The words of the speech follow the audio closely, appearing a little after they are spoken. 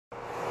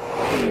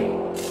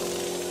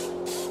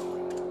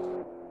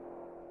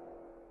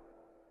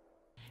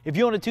If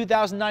you own a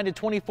 2009 to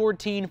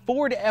 2014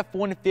 Ford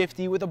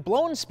F-150 with a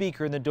blown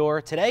speaker in the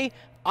door, today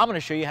I'm going to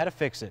show you how to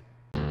fix it.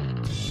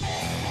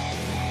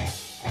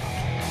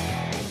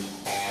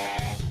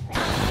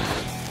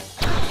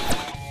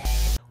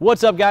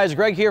 What's up guys,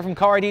 Greg here from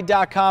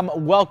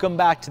CARiD.com. Welcome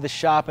back to the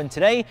shop, and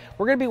today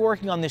we're going to be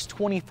working on this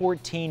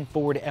 2014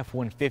 Ford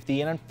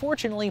F-150, and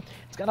unfortunately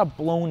it's got a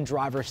blown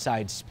driver's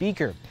side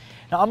speaker.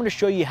 Now I'm going to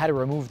show you how to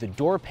remove the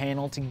door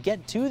panel to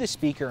get to the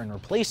speaker and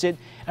replace it,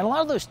 and a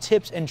lot of those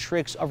tips and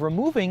tricks of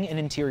removing an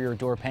interior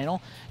door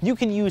panel you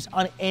can use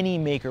on any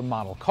make or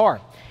model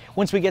car.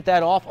 Once we get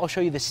that off, I'll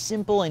show you the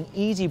simple and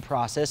easy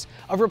process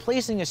of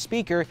replacing a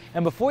speaker,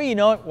 and before you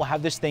know it, we'll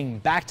have this thing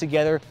back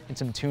together and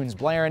some tunes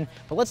blaring.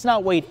 But let's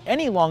not wait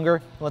any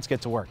longer, let's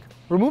get to work.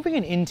 Removing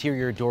an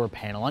interior door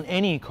panel on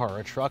any car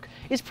or truck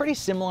is pretty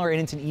similar, and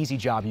it's an easy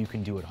job you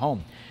can do at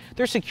home.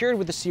 They're secured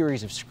with a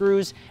series of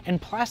screws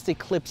and plastic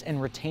clips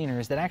and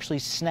retainers that actually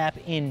snap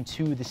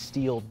into the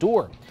steel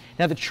door.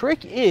 Now the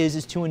trick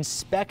is to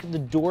inspect the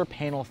door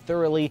panel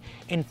thoroughly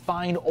and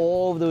find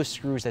all of those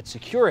screws that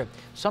secure it.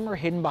 Some are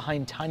hidden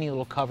behind tiny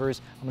little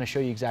covers. I'm going to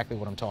show you exactly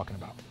what I'm talking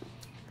about.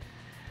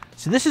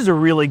 So this is a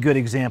really good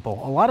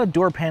example. A lot of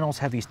door panels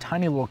have these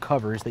tiny little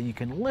covers that you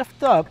can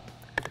lift up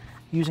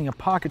using a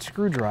pocket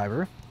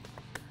screwdriver.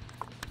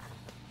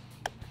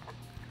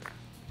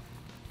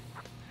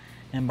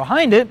 And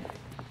behind it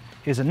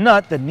is a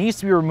nut that needs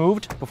to be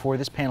removed before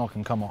this panel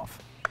can come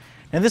off.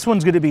 Now this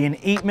one's going to be an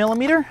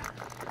 8mm.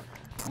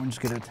 I'm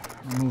just going to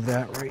remove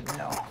that right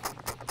now.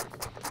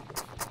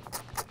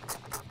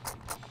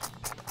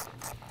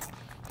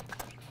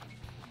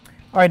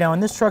 All right, now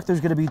in this truck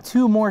there's going to be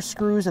 2 more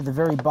screws at the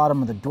very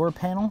bottom of the door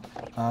panel,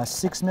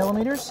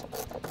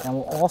 6mm, and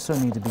will also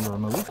need to be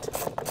removed.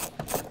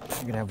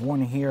 You're going to have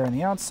one here on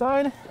the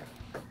outside,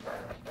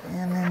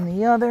 and then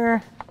the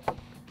other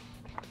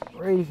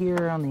right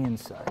here on the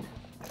inside.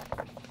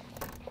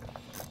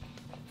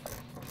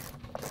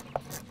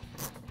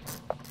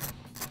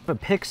 A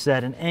pick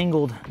set, an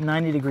angled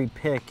 90-degree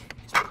pick,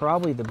 is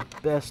probably the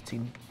best to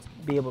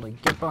be able to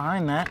get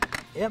behind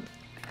that. Yep,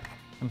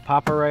 and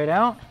pop it right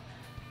out,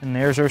 and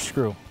there's our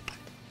screw.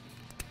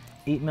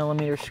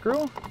 8mm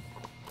screw.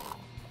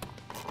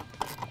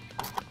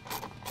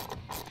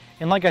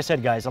 And like I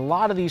said, guys, a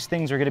lot of these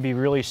things are going to be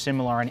really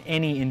similar on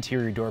any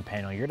interior door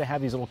panel. You're going to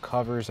have these little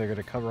covers. They're going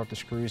to cover up the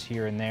screws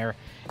here and there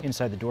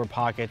inside the door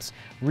pockets.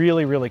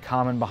 Really, really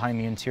common behind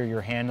the interior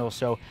handle.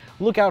 So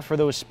look out for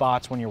those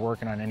spots when you're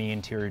working on any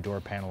interior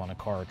door panel on a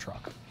car or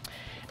truck.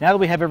 Now that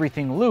we have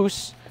everything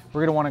loose,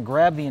 we're going to want to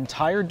grab the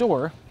entire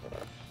door.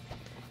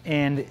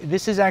 And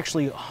this is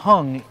actually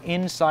hung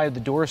inside the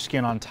door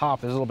skin on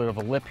top. There's a little bit of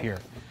a lip here.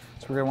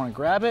 So we're going to want to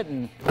grab it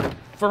and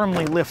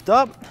firmly lift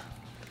up,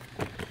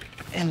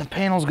 and the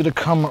panel's gonna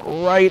come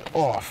right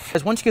off.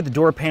 As once you get the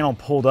door panel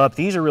pulled up,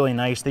 these are really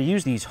nice. They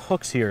use these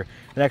hooks here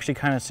that actually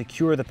kind of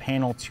secure the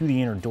panel to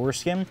the inner door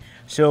skin.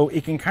 So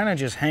it can kind of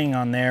just hang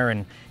on there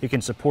and it can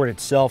support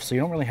itself, so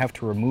you don't really have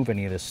to remove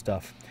any of this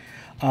stuff.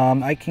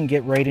 I can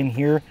get right in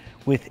here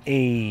with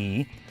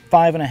a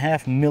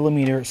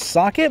 5.5mm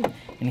socket,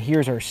 and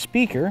here's our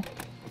speaker.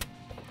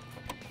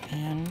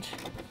 And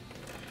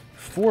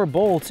 4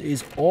 bolts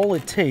is all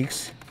it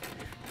takes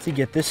to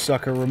get this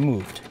sucker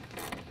removed.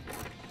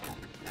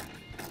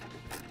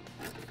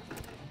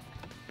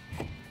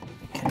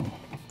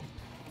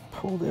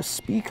 Pull this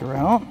speaker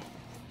out.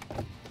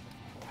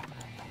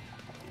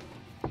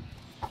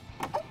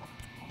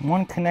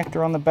 One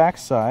connector on the back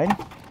side.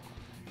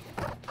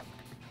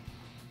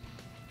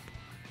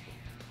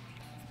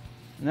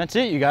 And that's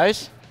it, you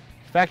guys.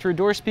 Factory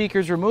door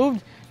speaker's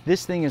removed.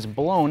 This thing is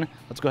blown.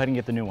 Let's go ahead and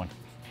get the new one.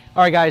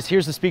 All right, guys,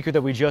 here's the speaker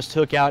that we just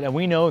took out, and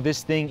we know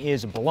this thing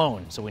is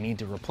blown, so we need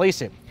to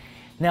replace it.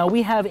 Now,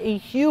 we have a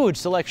huge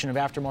selection of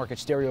aftermarket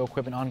stereo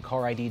equipment on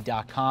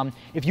CARiD.com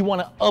if you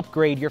want to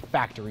upgrade your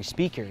factory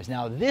speakers.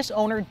 Now, this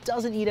owner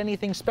doesn't need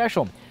anything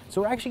special, so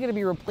we're actually going to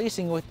be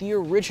replacing with the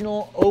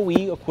original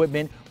OE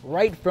equipment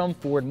right from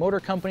Ford Motor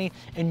Company,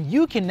 and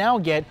you can now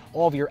get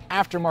all of your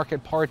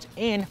aftermarket parts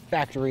and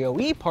factory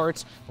OE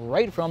parts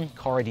right from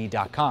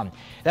CARiD.com.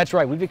 That's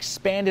right, we've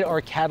expanded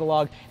our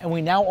catalog, and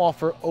we now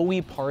offer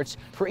OE parts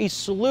for a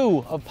slew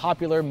of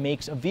popular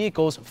makes of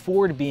vehicles,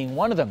 Ford being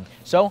one of them.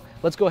 So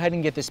let's go ahead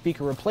and get the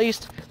speaker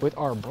replaced with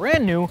our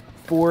brand new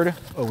Ford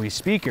OE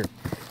speaker.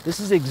 This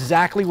is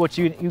exactly what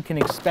you can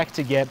expect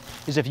to get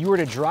is if you were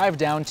to drive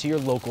down to your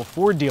local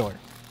Ford dealer.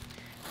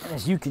 And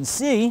as you can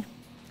see,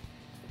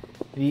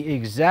 the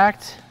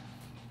exact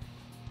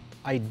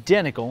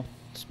identical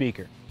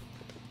speaker.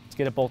 Let's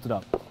get it bolted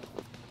up.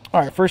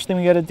 All right, first thing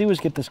we got to do is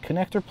get this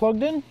connector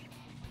plugged in.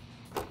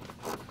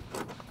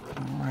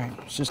 All right,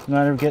 it's just a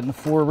matter of getting the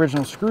 4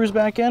 original screws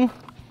back in.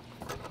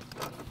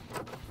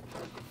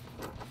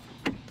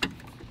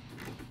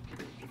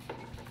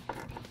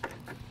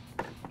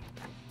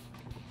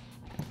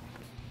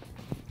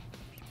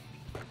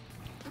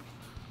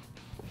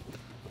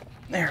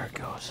 There it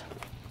goes.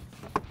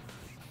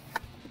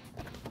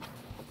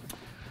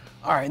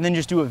 All right, and then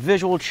just do a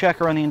visual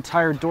check around the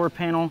entire door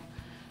panel.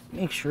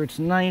 Make sure it's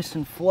nice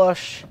and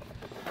flush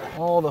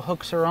All the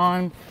hooks are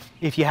on.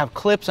 If you have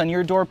clips on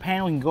your door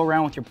panel, you can go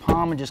around with your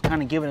palm and just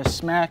kind of give it a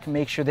smack and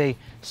make sure they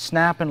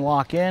snap and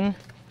lock in.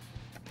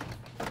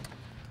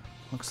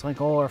 Looks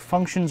like all our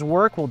functions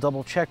work. We'll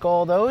double check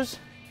all those.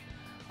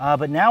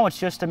 But now it's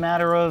just a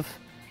matter of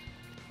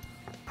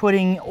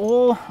putting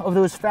all of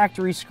those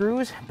factory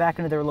screws back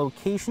into their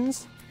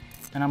locations.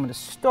 And I'm going to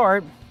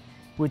start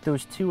with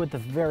those two at the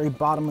very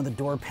bottom of the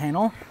door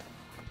panel,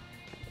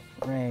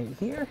 right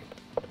here.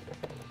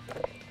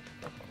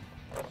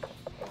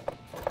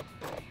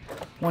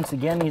 Once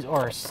again, these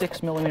are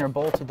 6mm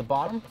bolts at the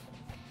bottom.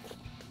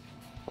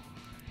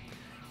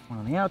 One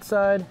on the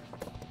outside.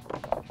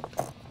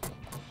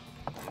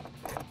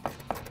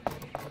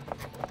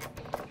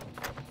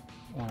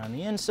 One on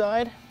the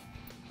inside.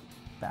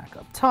 Back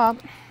up top.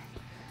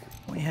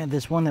 We had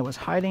this one that was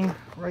hiding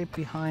right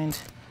behind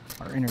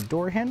our inner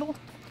door handle.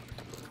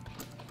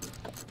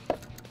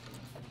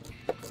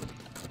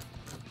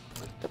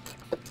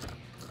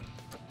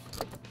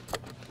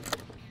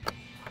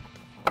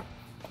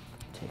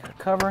 Take our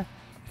cover,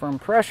 firm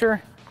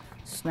pressure,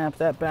 snap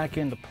that back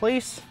into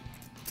place.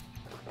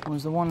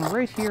 Was the one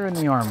right here in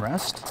the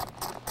armrest.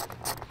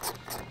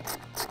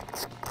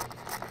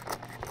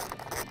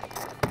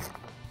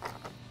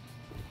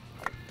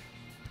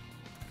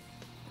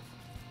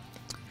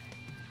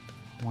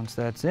 Once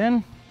that's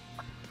in,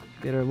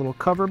 get our little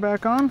cover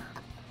back on.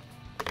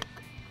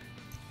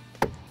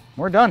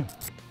 We're done.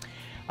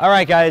 All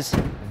right, guys,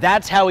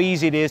 that's how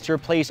easy it is to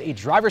replace a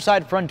driver's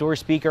side front door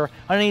speaker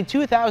on a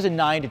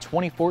 2009 to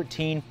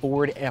 2014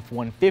 Ford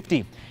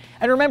F-150.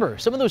 And remember,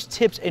 some of those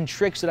tips and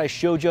tricks that I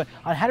showed you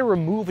on how to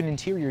remove an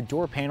interior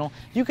door panel,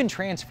 you can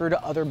transfer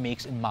to other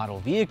makes and model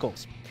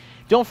vehicles.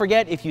 Don't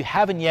forget, if you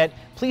haven't yet,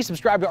 please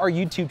subscribe to our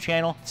YouTube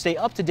channel to stay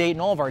up to date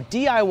in all of our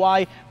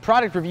DIY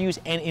product reviews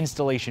and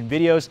installation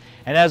videos.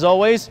 And as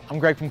always, I'm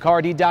Greg from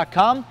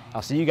CARiD.com.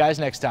 I'll see you guys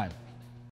next time.